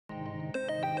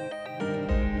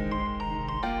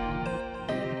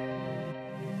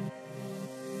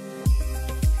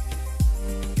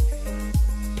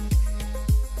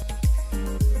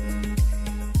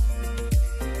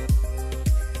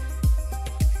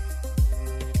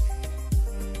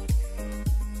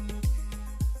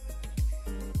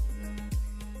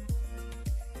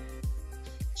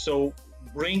So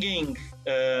bringing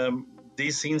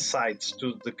these insights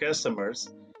to the customers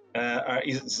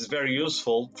is very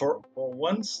useful. For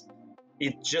once,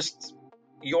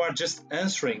 you are just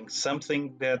answering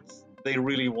something that they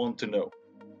really want to know.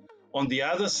 On the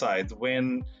other side,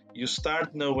 when you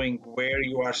start knowing where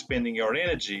you are spending your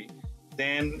energy,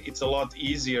 then it's a lot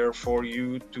easier for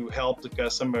you to help the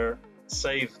customer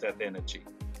save that energy.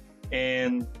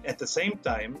 And at the same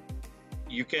time,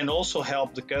 you can also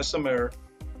help the customer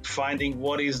finding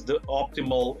what is the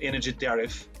optimal energy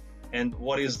tariff and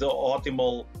what is the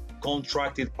optimal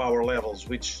contracted power levels,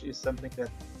 which is something that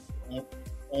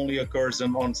only occurs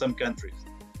on some countries.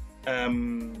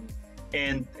 And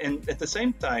at the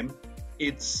same time,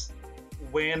 it's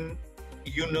when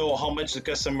you know how much the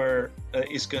customer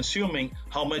is consuming,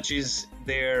 how much is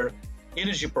their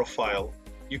energy profile,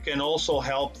 you can also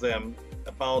help them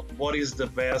about what is the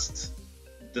best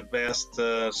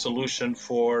solution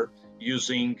for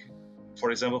using, for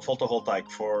example, photovoltaic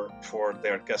for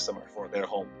their customer, for their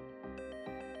home.